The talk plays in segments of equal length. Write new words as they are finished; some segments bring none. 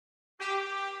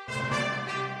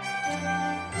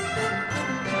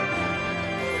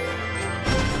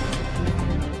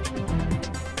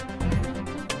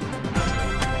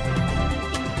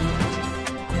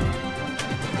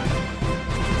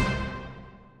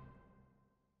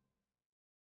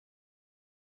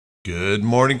Good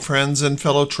morning, friends and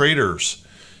fellow traders.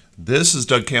 This is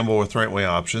Doug Campbell with Right Way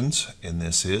Options, and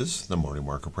this is the Morning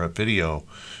Market Prep video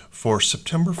for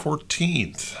September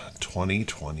 14th,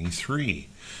 2023.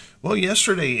 Well,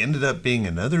 yesterday ended up being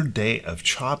another day of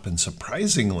chop, and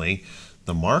surprisingly,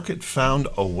 the market found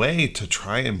a way to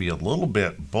try and be a little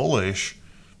bit bullish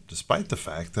despite the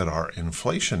fact that our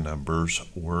inflation numbers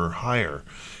were higher.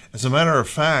 As a matter of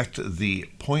fact, the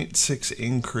 0.6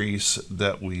 increase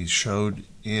that we showed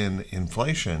in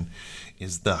inflation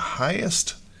is the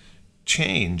highest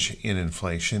change in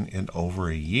inflation in over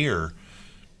a year,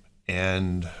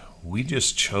 and we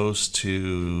just chose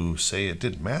to say it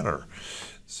didn't matter.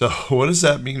 So what does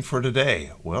that mean for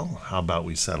today? Well, how about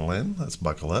we settle in? Let's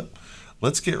buckle up.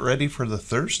 Let's get ready for the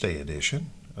Thursday edition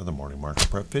of the Morning Market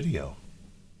Prep video.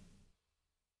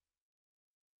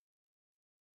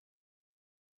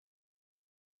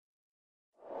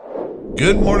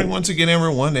 Good morning once again,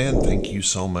 everyone, and thank you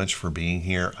so much for being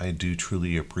here. I do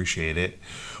truly appreciate it.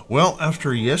 Well,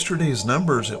 after yesterday's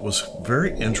numbers, it was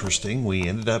very interesting. We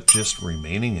ended up just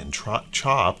remaining in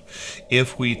chop.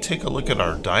 If we take a look at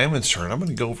our diamonds chart, I'm going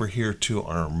to go over here to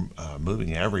our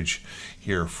moving average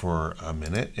here for a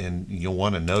minute, and you'll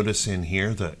want to notice in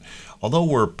here that although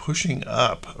we're pushing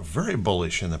up very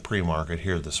bullish in the pre-market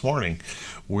here this morning,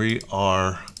 we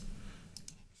are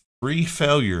 3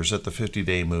 failures at the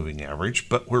 50-day moving average,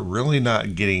 but we're really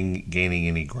not gaining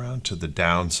any ground to the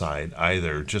downside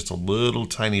either. Just a little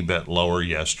tiny bit lower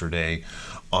yesterday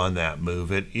on that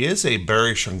move. It is a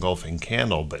bearish engulfing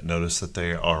candle, but notice that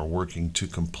they are working to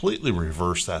completely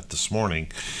reverse that this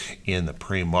morning in the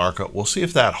pre-market. We'll see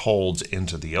if that holds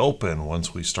into the open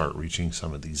once we start reaching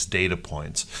some of these data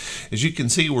points. As you can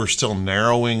see, we're still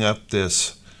narrowing up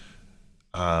this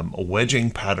a wedging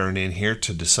pattern in here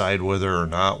to decide whether or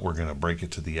not we're going to break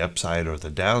it to the upside or the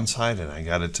downside. And I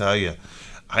got to tell you,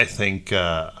 I think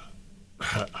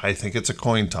it's a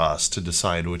coin toss to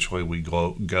decide which way we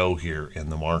go here in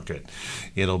the market.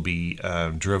 It'll be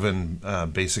driven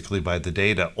basically by the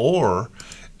data or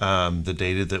the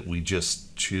data that we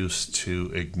just choose to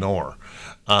ignore.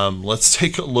 Let's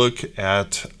take a look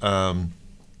at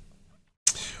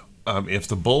if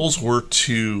the bulls were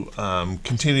to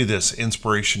continue this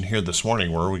inspiration here this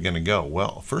morning, where are we going to go?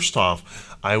 Well, first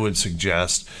off, I would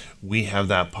suggest we have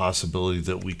that possibility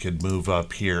that we could move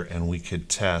up here and we could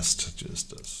test,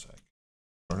 just a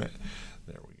second.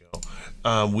 There we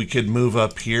go. We could move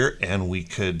up here and we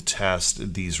could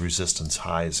test these resistance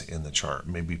highs in the chart,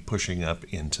 maybe pushing up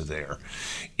into there.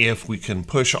 If we can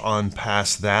push on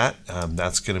past that,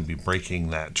 that's going to be breaking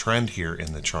that trend here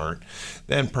in the chart.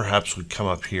 Then perhaps we come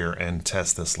up here and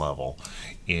test this level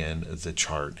in the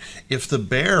chart. If the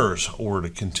bears were to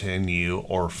continue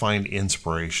or find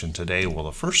inspiration today, well,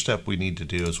 the first step we need to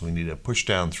do is we need to push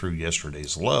down through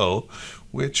yesterday's low,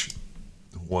 which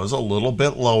was a little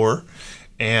bit lower.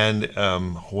 And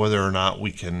whether or not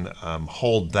we can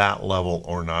hold that level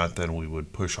or not, then we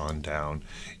would push on down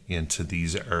into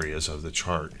these areas of the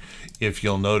chart. If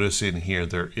you'll notice in here,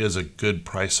 there is a good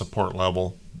price support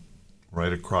level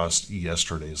right across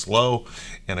yesterday's low.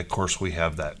 And of course, we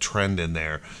have that trend in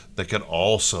there that could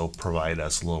also provide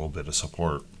us a little bit of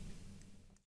support.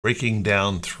 Breaking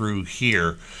down through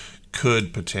here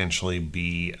could potentially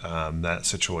be that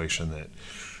situation that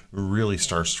really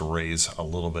starts to raise a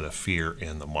little bit of fear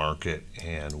in the market,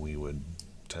 and we would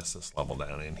test this level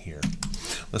down in here.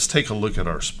 Let's take a look at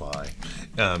our SPY.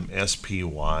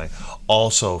 SPY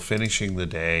also finishing the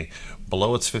day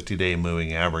below its 50-day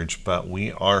moving average, but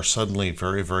we are suddenly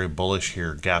very, very bullish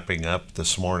here, gapping up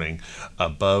this morning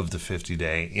above the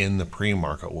 50-day in the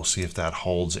pre-market. We'll see if that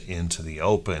holds into the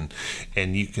open,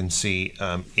 and you can see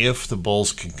if the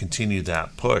bulls can continue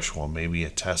that push, well, maybe a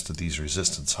test of these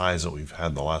resistance highs that we've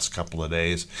had the last couple of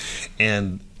days,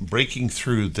 and breaking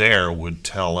through there would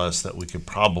tell us that we could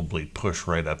probably push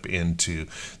right up into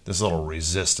this little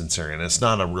resistance area. And it's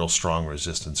not a real strong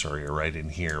resistance area right in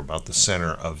here, about the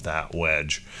center of that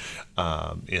wedge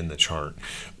in the chart.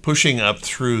 Pushing up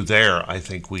through there, I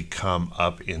think we come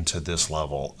up into this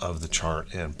level of the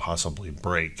chart and possibly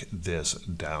break this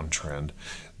downtrend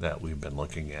that we've been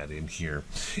looking at in here.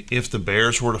 If the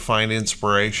bears were to find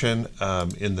inspiration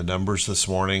in the numbers this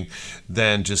morning,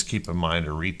 then just keep in mind a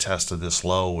retest of this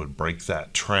low would break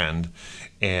that trend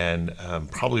and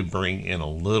probably bring in a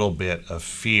little bit of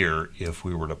fear if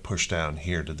we were to push down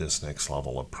here to this next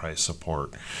level of price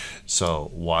support.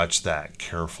 So watch that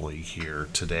carefully here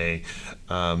today.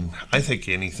 I think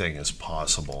anything is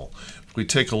possible. If we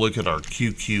take a look at our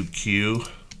QQQ,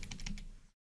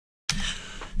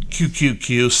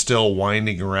 QQQ still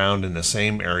winding around in the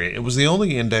same area. It was the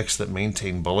only index that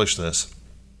maintained bullishness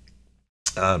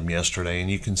yesterday, and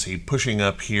you can see pushing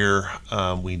up here.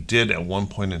 We did at one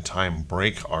point in time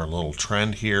break our little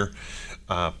trend here,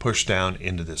 push down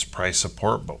into this price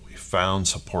support, but we found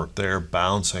support there,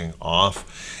 bouncing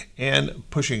off and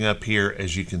pushing up here,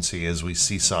 as you can see, as we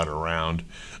seesawed around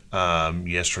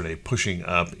yesterday, pushing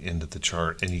up into the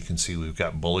chart, and you can see we've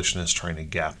got bullishness trying to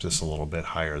gap this a little bit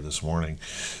higher this morning.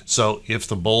 So if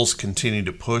the bulls continue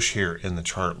to push here in the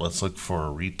chart, let's look for a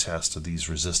retest of these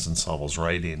resistance levels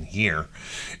right in here,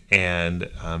 and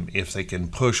if they can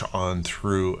push on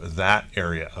through that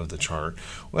area of the chart,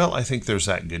 well, I think there's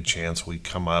that good chance we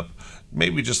come up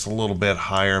maybe just a little bit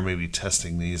higher, maybe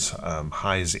testing these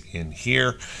highs in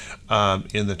here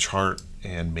in the chart,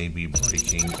 and maybe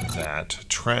breaking that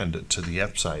trend to the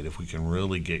upside if we can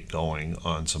really get going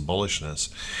on some bullishness.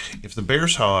 If the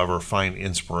bears, however, find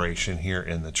inspiration here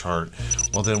in the chart,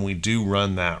 well, then we do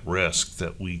run that risk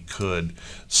that we could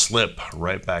slip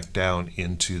right back down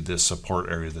into this support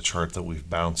area of the chart that we've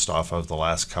bounced off of the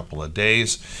last couple of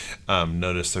days.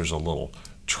 Notice there's a little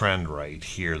trend right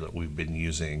here that we've been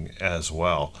using as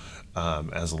well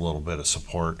as a little bit of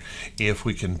support. If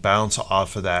we can bounce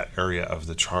off of that area of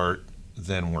the chart,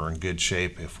 then we're in good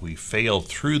shape. If we fail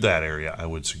through that area, I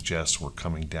would suggest we're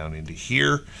coming down into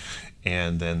here,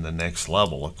 and then the next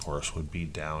level, of course, would be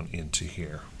down into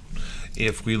here.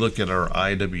 If we look at our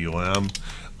IWM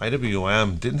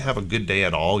didn't have a good day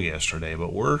at all yesterday,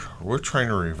 but we're trying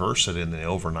to reverse it in the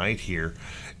overnight here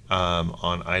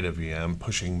on IWM,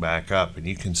 pushing back up, and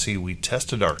you can see we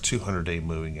tested our 200-day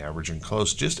moving average and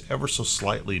closed just ever so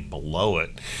slightly below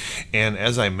it. And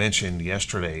as I mentioned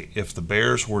yesterday, if the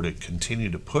bears were to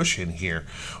continue to push in here,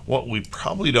 what we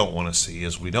probably don't want to see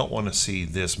is we don't want to see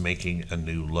this making a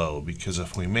new low, because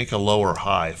if we make a lower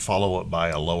high, follow it by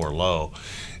a lower low,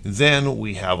 then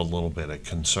we have a little bit of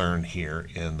concern here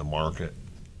in the market.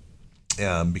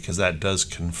 Because that does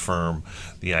confirm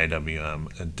the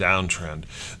IWM downtrend.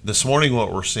 This morning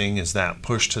what we're seeing is that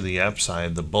push to the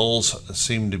upside. The bulls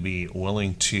seem to be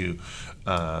willing to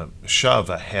shove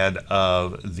ahead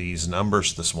of these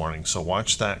numbers this morning, so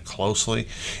watch that closely.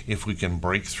 If we can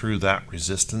break through that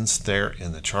resistance there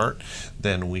in the chart,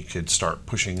 then we could start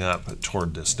pushing up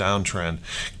toward this downtrend,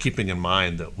 keeping in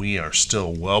mind that we are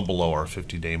still well below our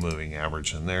 50-day moving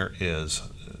average, and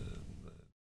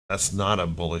that's not a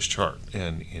bullish chart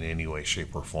in any way,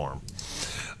 shape, or form.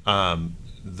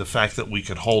 The fact that we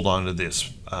could hold on to this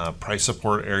price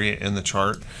support area in the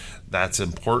chart, that's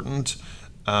important,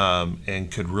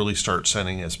 and could really start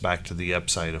sending us back to the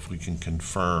upside if we can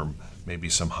confirm maybe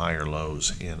some higher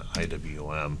lows in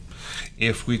IWM.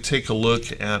 If we take a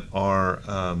look at our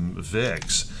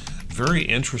VIX, very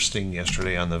interesting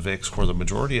yesterday on the VIX, where the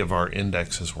majority of our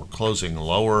indexes were closing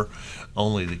lower.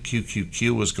 Only the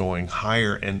QQQ was going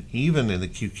higher, and even in the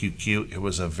QQQ, it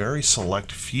was a very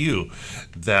select few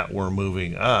that were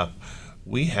moving up.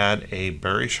 We had a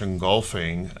bearish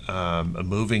engulfing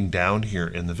moving down here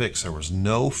in the VIX. There was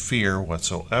no fear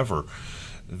whatsoever.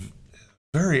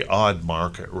 Very odd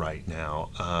market right now.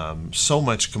 So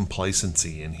much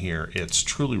complacency in here. It's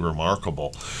truly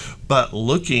remarkable. But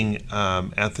looking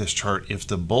at this chart, if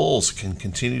the bulls can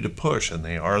continue to push, and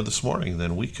they are this morning,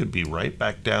 then we could be right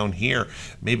back down here,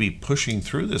 maybe pushing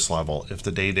through this level if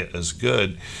the data is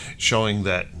good, showing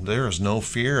that there is no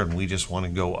fear and we just want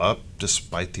to go up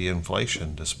despite the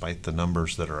inflation, despite the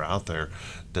numbers that are out there.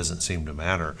 Doesn't seem to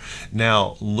matter.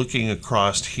 Now, looking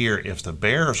across here, if the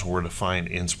bears were to find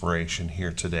inspiration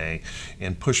here today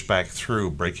and push back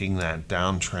through, breaking that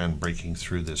downtrend, breaking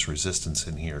through this resistance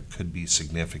in here could be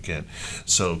significant.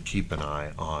 So keep an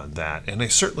eye on that. And I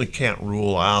certainly can't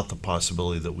rule out the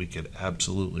possibility that we could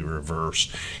absolutely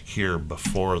reverse here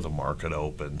before the market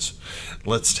opens.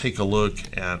 Let's take a look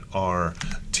at our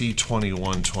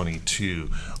T2122.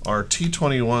 Our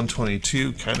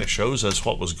T2122 kind of shows us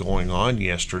what was going on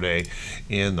yesterday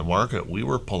in the market. We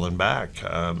were pulling back.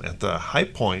 At the high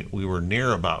point, we were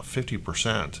near about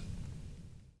 50%.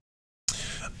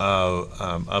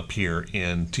 Up here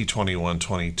in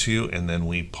T2122, and then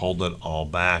we pulled it all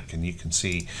back. And you can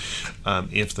see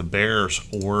if the bears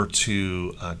were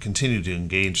to continue to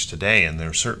engage today, and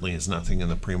there certainly is nothing in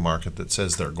the pre-market that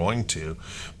says they're going to,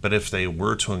 but if they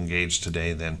were to engage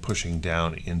today, then pushing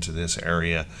down into this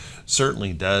area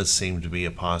certainly does seem to be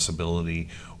a possibility.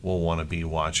 We'll want to be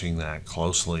watching that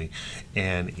closely.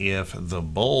 And if the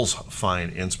bulls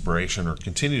find inspiration or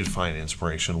continue to find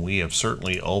inspiration, we have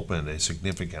certainly opened a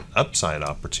significant upside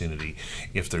opportunity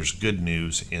if there's good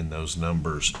news in those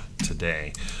numbers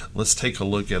today. Let's take a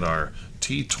look at our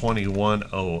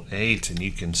T2108, and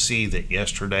you can see that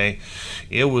yesterday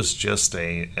it was just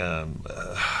a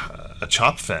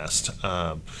chop fest.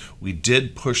 We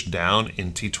did push down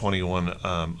in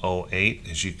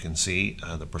T2108, as you can see.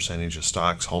 The percentage of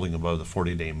stocks holding above the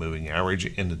 40-day moving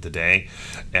average ended the day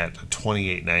at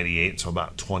 28.98, so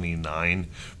about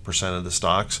 29% of the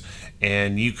stocks.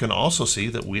 And you can also see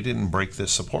that we didn't break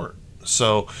this support.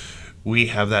 So we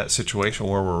have that situation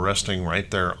where we're resting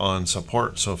right there on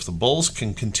support. So if the bulls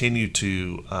can continue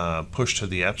to push to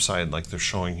the upside like they're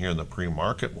showing here in the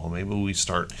pre-market, well, maybe we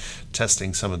start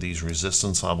testing some of these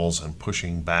resistance levels and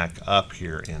pushing back up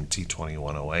here in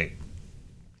T2108.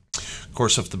 Of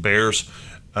course, if the bears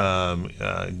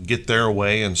get their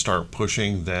way and start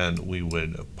pushing, then we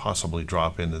would possibly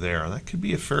drop into there. And that could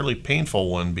be a fairly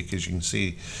painful one because you can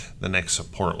see the next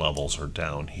support levels are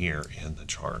down here in the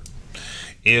chart.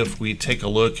 If we take a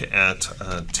look at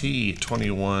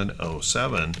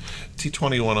T2107,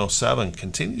 T2107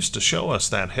 continues to show us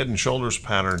that head and shoulders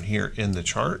pattern here in the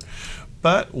chart,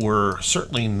 but we're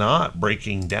certainly not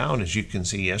breaking down. As you can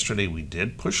see, yesterday we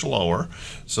did push lower,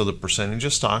 so the percentage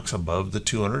of stocks above the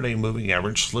 200-day moving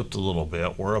average slipped a little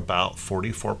bit. We're about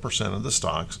 44% of the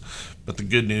stocks, but the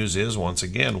good news is, once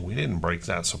again, we didn't break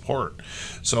that support.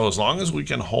 So as long as we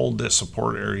can hold this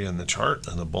support area in the chart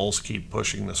and the bulls keep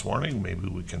pushing this morning, maybe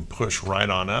we can push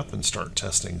right on up and start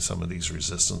testing some of these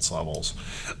resistance levels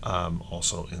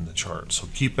also in the chart. So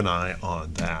keep an eye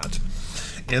on that.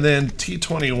 And then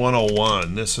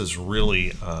T2101, this is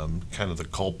really kind of the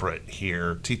culprit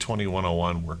here.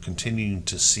 T2101, we're continuing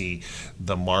to see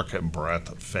the market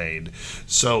breadth fade.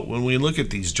 So when we look at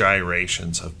these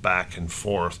gyrations of back and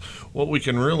forth, what we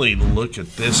can really look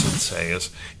at this and say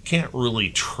is, can't really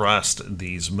trust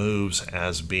these moves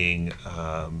as being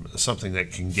something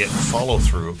that can get follow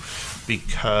through,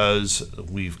 because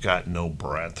we've got no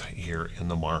breadth here in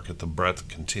the market. The breadth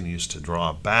continues to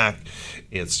draw back.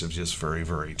 It's just very,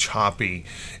 very choppy,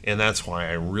 and that's why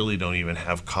I really don't even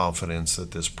have confidence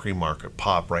that this pre-market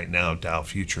pop right now. Dow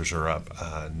futures are up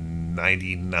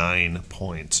 99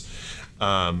 points.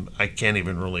 I can't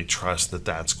even really trust that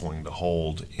that's going to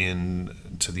hold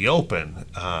into the open.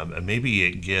 And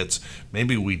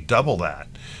maybe we double that,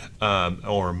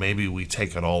 or maybe we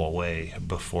take it all away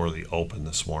before the open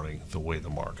this morning, the way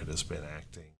the market has been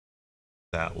acting.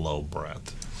 That low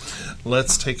breadth.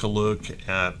 Let's take a look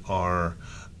at our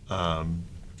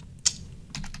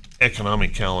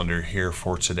economic calendar here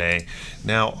for today.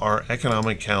 Now, our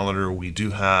economic calendar, we do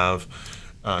have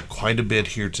quite a bit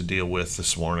here to deal with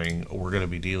this morning. We're going to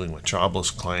be dealing with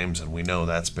jobless claims, and we know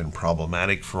that's been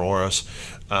problematic for us.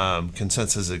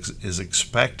 Consensus is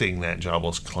expecting that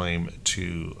jobless claim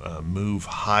to move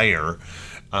higher,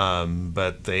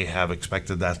 but they have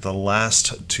expected that the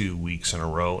last 2 weeks in a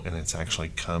row, and it's actually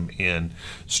come in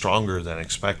stronger than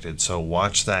expected. So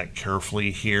watch that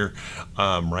carefully here.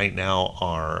 Right now,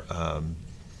 our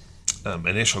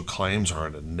initial claims are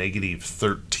at a negative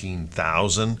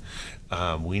 13,000.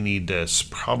 We need to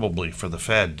probably, for the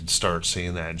Fed, to start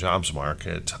seeing that jobs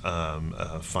market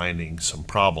finding some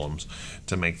problems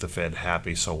to make the Fed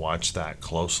happy, so watch that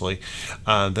closely.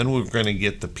 Then we're going to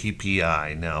get the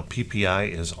PPI. Now,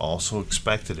 PPI is also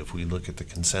expected, if we look at the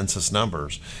consensus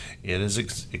numbers, it is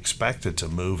expected to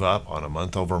move up on a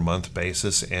month-over-month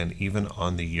basis and even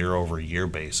on the year-over-year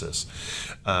basis.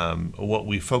 What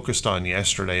we focused on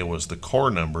yesterday was the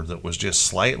core number that was just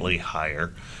slightly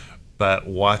higher. But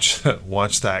watch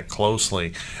that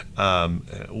closely.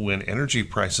 When energy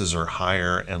prices are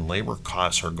higher and labor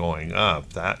costs are going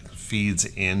up, that feeds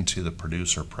into the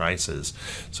producer prices.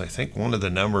 So I think one of the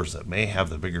numbers that may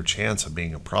have the bigger chance of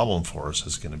being a problem for us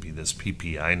is going to be this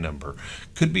PPI number.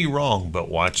 Could be wrong, but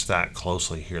watch that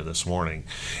closely here this morning.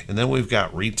 And then we've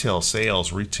got retail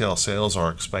sales. Retail sales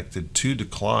are expected to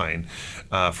decline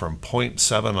from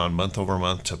 0.7 on month over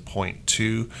month to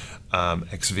 0.2.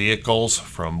 X vehicles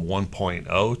from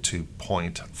 1.0 to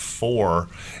 0.4,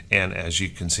 and as you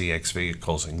can see, X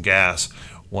vehicles and gas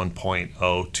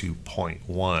 1.0 to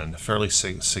 0.1. Fairly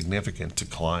significant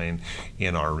decline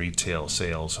in our retail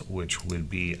sales, which would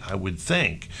be, I would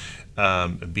think,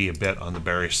 be a bit on the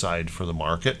bearish side for the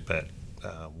market, but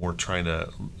we're trying to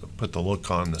put the look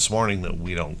on this morning that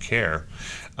we don't care.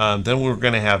 Then we're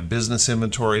going to have business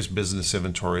inventories. Business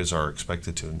inventories are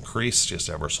expected to increase just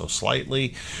ever so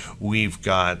slightly. We've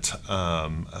got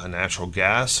natural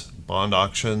gas, bond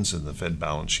auctions, and the Fed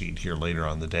balance sheet here later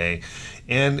on the day.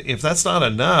 And if that's not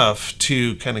enough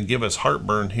to kind of give us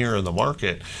heartburn here in the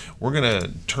market, we're going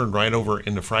to turn right over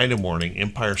into Friday morning: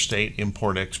 Empire State,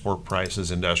 import export prices,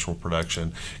 industrial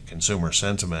production, consumer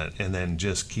sentiment. And then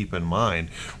just keep in mind,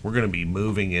 we're going to be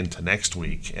moving into next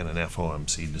week and an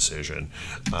FOMC decision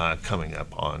coming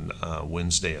up on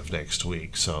Wednesday of next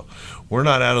week. So we're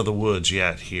not out of the woods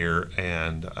yet here.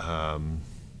 And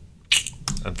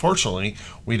unfortunately,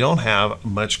 we don't have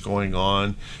much going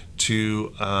on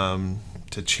to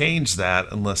change that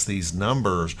unless these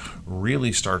numbers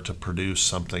really start to produce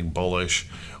something bullish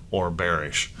or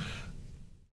bearish.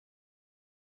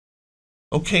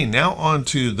 Okay, now on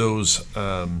to those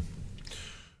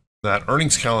that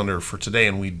earnings calendar for today,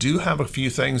 and we do have a few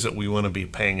things that we want to be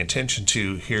paying attention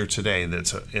to here today.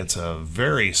 It's a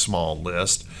very small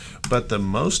list, but the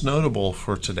most notable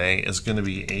for today is going to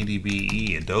be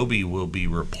ADBE. Adobe will be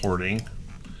reporting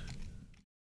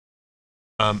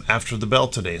after the bell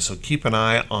today, so keep an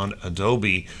eye on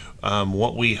Adobe.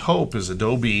 What we hope is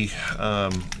Adobe,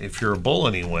 if you're a bull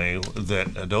anyway,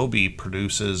 that Adobe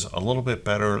produces a little bit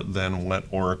better than what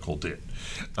Oracle did.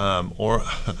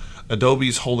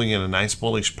 Adobe's holding in a nice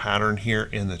bullish pattern here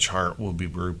in the chart. We'll be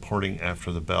reporting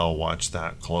after the bell. Watch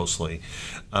that closely.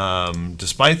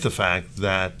 Despite the fact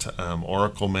that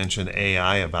Oracle mentioned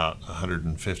AI about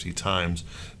 150 times,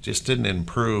 just didn't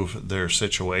improve their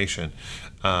situation.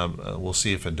 We'll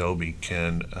see if Adobe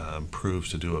can prove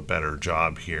to do a better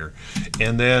job here.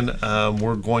 And then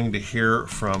we're going to hear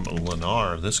from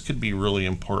Lennar. This could be really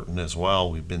important as well.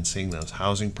 We've been seeing those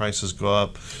housing prices go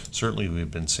up. Certainly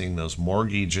we've been seeing those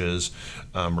mortgages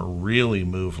really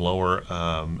move lower.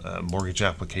 Mortgage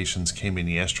applications came in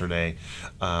yesterday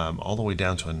all the way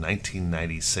down to a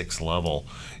 1996 level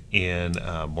in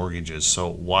mortgages. So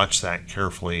watch that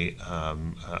carefully.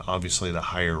 Obviously the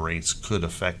higher rates could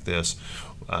affect this.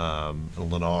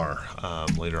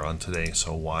 Lennar later on today,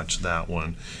 so watch that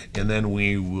one. And then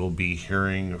we will be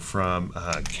hearing from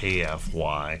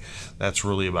KFY. That's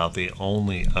really about the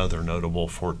only other notable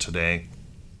for today.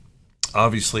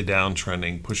 Obviously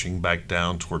downtrending, pushing back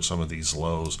down towards some of these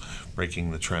lows,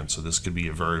 breaking the trend. So this could be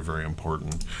a very, very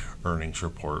important earnings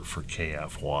report for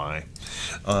KFY.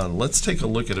 Let's take a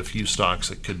look at a few stocks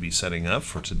that could be setting up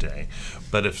for today.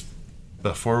 But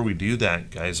before we do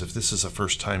that, guys, if this is the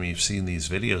first time you've seen these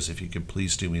videos, if you could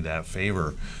please do me that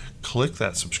favor, click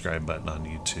that subscribe button on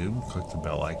YouTube, click the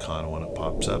bell icon when it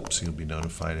pops up so you'll be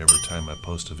notified every time I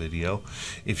post a video.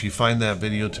 If you find that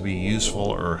video to be useful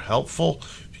or helpful,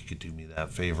 if you could do me that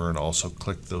favor and also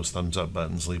click those thumbs up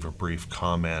buttons, leave a brief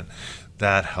comment.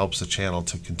 That helps the channel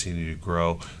to continue to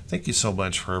grow. Thank you so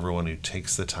much for everyone who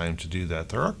takes the time to do that.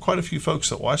 There are quite a few folks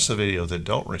that watch the video that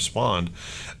don't respond,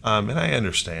 and I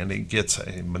understand it gets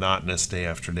monotonous day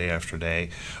after day after day,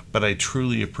 but I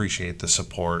truly appreciate the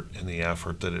support and the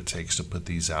effort that it takes to put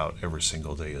these out every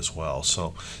single day as well.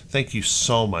 So thank you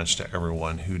so much to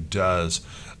everyone who does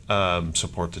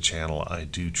support the channel. I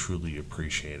do truly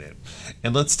appreciate it.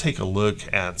 And let's take a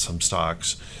look at some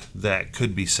stocks that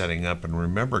could be setting up. And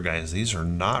remember, guys, these are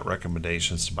not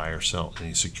recommendations to buy or sell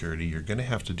any security. You're going to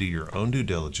have to do your own due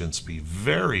diligence. Be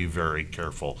very, very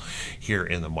careful here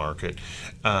in the market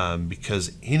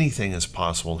because anything is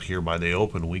possible here. By the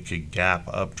open, we could gap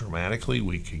up dramatically.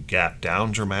 We could gap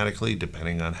down dramatically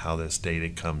depending on how this data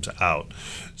comes out.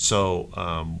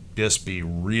 So just be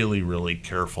really, really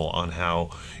careful on how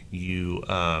you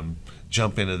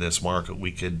jump into this market.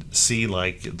 We could see,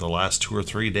 like the last 2 or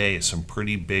 3 days, some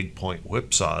pretty big point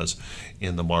whipsaws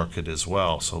in the market as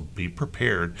well. So be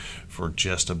prepared for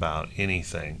just about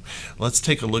anything. Let's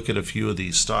take a look at a few of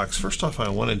these stocks. First off, I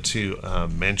wanted to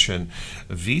mention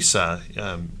Visa.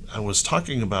 I was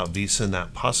talking about Visa and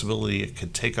that possibility it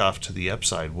could take off to the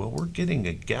upside. Well, we're getting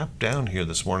a gap down here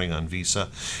this morning on Visa,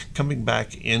 coming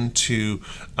back into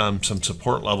some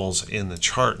support levels in the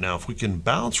chart. Now, if we can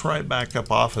bounce right back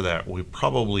up off of that, we're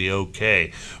probably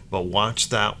okay, but watch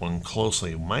that one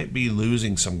closely. Might be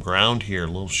losing some ground here. A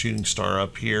little shooting star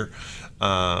up here,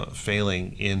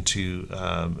 failing into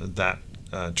that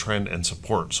trend and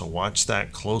support. So watch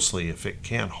that closely. If it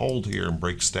can't hold here and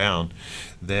breaks down,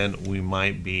 then we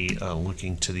might be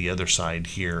looking to the other side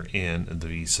here in the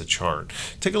Visa chart.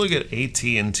 Take a look at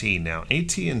AT&T. Now,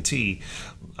 AT&T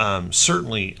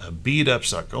Certainly a beat up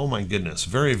stock. Oh my goodness,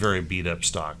 very, very beat up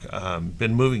stock.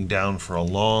 Been moving down for a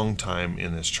long time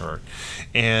in this chart.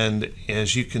 And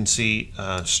as you can see,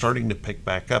 starting to pick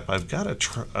back up. I've got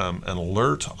an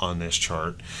alert on this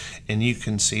chart, and you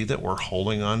can see that we're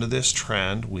holding on to this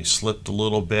trend. We slipped a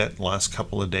little bit last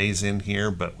couple of days in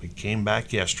here, but we came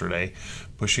back yesterday,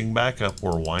 pushing back up.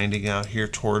 We're winding out here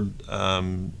toward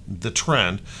the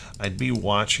trend. I'd be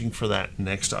watching for that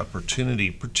next opportunity,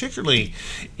 particularly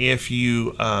if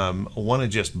you want to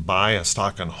just buy a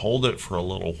stock and hold it for a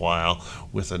little while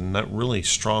with a really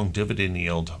strong dividend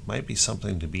yield. Might be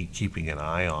something to be keeping an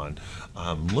eye on.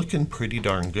 Looking pretty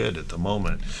darn good at the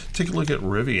moment. Take a look at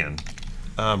Rivian.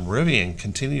 Rivian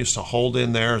continues to hold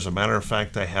in there. As a matter of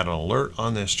fact, I had an alert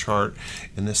on this chart,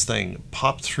 and this thing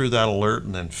popped through that alert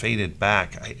and then faded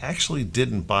back. I actually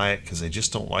didn't buy it because I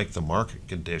just don't like the market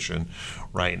condition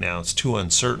right now. It's too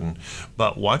uncertain.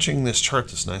 But watching this chart,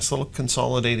 this nice little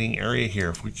consolidating area here,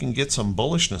 if we can get some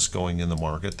bullishness going in the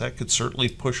market, that could certainly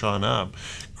push on up,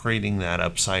 creating that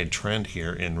upside trend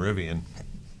here in Rivian.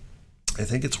 I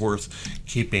think it's worth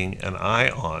keeping an eye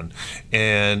on.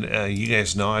 And you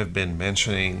guys know I've been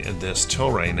mentioning this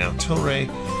Tilray. Now, Tilray,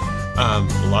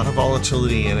 a lot of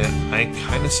volatility in it. I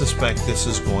kind of suspect this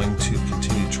is going to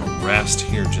continue to rest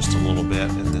here just a little bit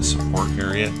in this support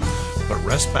area, but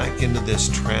rest back into this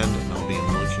trend, and I'll be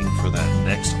looking for that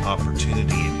next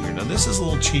opportunity in here. Now, this is a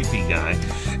little cheapy, guy,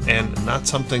 and not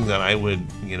something that I would,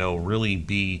 really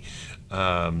be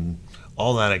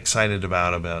all that excited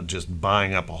about just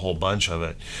buying up a whole bunch of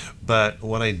it. But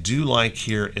what I do like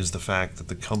here is the fact that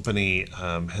the company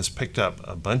has picked up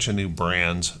a bunch of new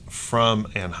brands from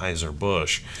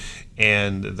Anheuser-Busch,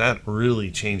 and that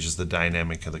really changes the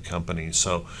dynamic of the company.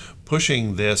 So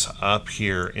pushing this up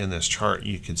here in this chart,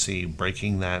 you can see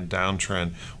breaking that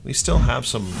downtrend. We still have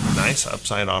some nice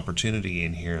upside opportunity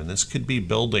in here, and this could be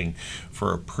building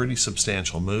for a pretty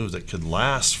substantial move that could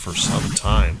last for some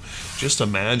time. Just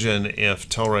imagine if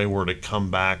Tilray were to come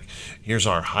back. Here's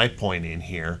our high point in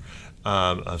here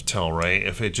of Tilray.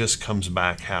 If it just comes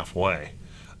back halfway,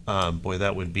 boy,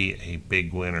 that would be a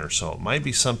big winner. So it might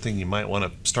be something you might want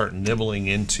to start nibbling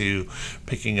into,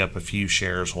 picking up a few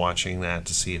shares, watching that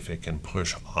to see if it can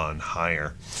push on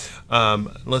higher.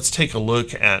 Let's take a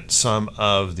look at some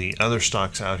of the other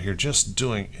stocks out here just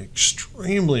doing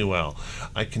extremely well.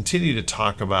 I continue to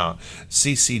talk about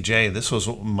CCJ. This was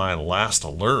my last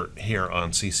alert here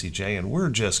on CCJ, and we're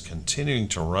just continuing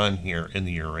to run here in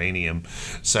the uranium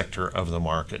sector of the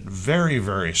market. Very,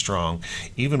 very strong.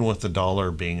 Even with the dollar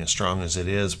being as strong as it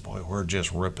is, boy, we're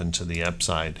just ripping to the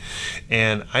upside.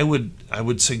 And I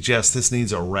would suggest this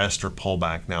needs a rest or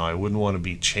pullback now. I wouldn't want to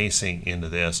be chasing into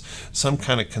this. Some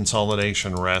kind of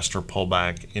consolidation, rest, or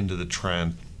pullback into the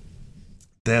trend.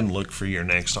 Then look for your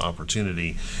next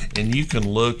opportunity. And you can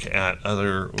look at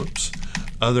other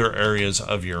areas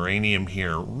of uranium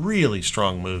here. Really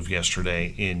strong move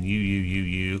yesterday in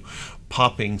UUUU,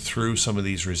 popping through some of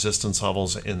these resistance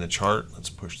levels in the chart. Let's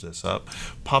push this up.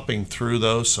 Popping through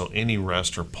those, so any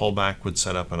rest or pullback would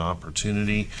set up an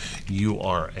opportunity.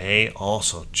 URA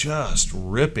also just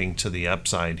ripping to the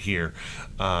upside here.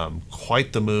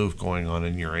 Quite the move going on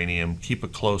in uranium. Keep a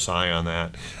close eye on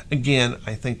that. Again,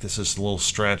 I think this is a little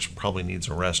stretch, probably needs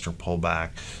a rest or pullback,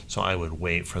 so I would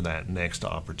wait for that next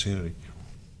opportunity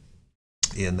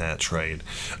in that trade.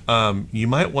 You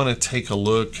might want to take a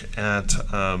look at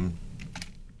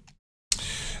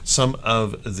some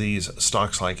of these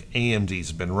stocks like AMD's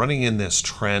have been running in this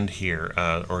trend here,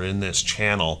 or in this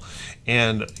channel,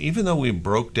 and even though we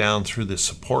broke down through the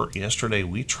support yesterday,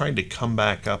 we tried to come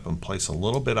back up and place a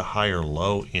little bit of higher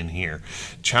low in here,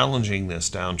 challenging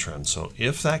this downtrend. So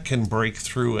if that can break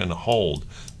through and hold,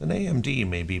 then AMD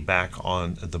may be back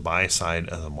on the buy side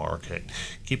of the market.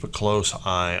 Keep a close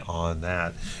eye on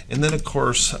that. And then of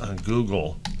course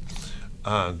Google.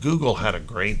 Google had a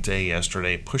great day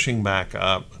yesterday, pushing back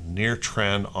up near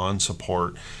trend on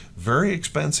support. Very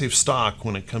expensive stock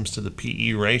when it comes to the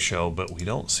PE ratio, but we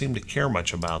don't seem to care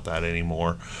much about that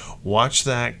anymore. Watch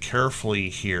that carefully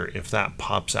here. If that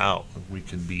pops out, we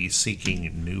could be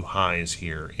seeking new highs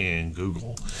here in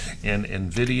Google. And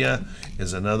Nvidia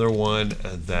is another one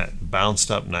that bounced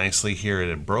up nicely here. It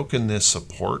had broken this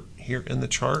support here in the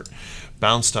chart,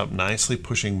 bounced up nicely,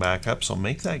 pushing back up. So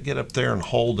make that get up there and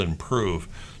hold and prove.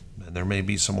 And there may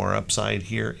be some more upside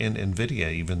here in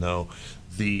Nvidia, even though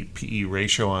the PE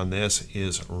ratio on this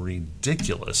is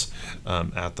ridiculous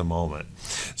at the moment.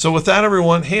 So with that,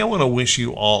 everyone, hey, I want to wish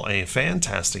you all a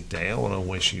fantastic day. I want to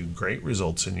wish you great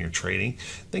results in your trading.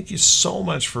 Thank you so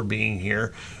much for being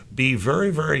here. Be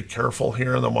very, very careful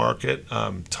here in the market.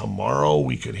 Tomorrow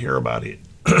we could hear about it.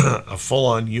 a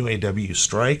full-on UAW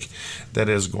strike that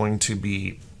is going to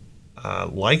be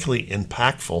likely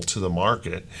impactful to the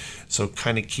market. So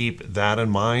kind of keep that in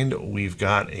mind. We've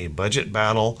got a budget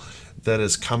battle that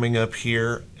is coming up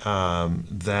here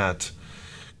that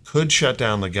could shut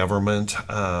down the government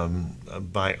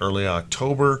by early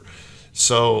October.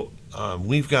 So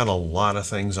we've got a lot of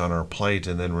things on our plate.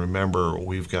 And then remember,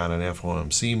 we've got an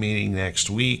FOMC meeting next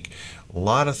week. A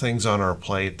lot of things on our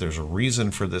plate. There's a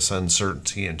reason for this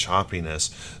uncertainty and choppiness.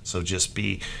 So just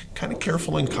be kind of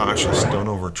careful and cautious. Don't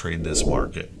overtrade this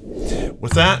market.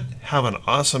 With that, have an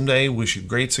awesome day. Wish you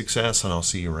great success, and I'll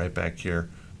see you right back here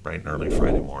bright and early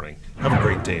Friday morning. Have a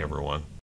great day, everyone.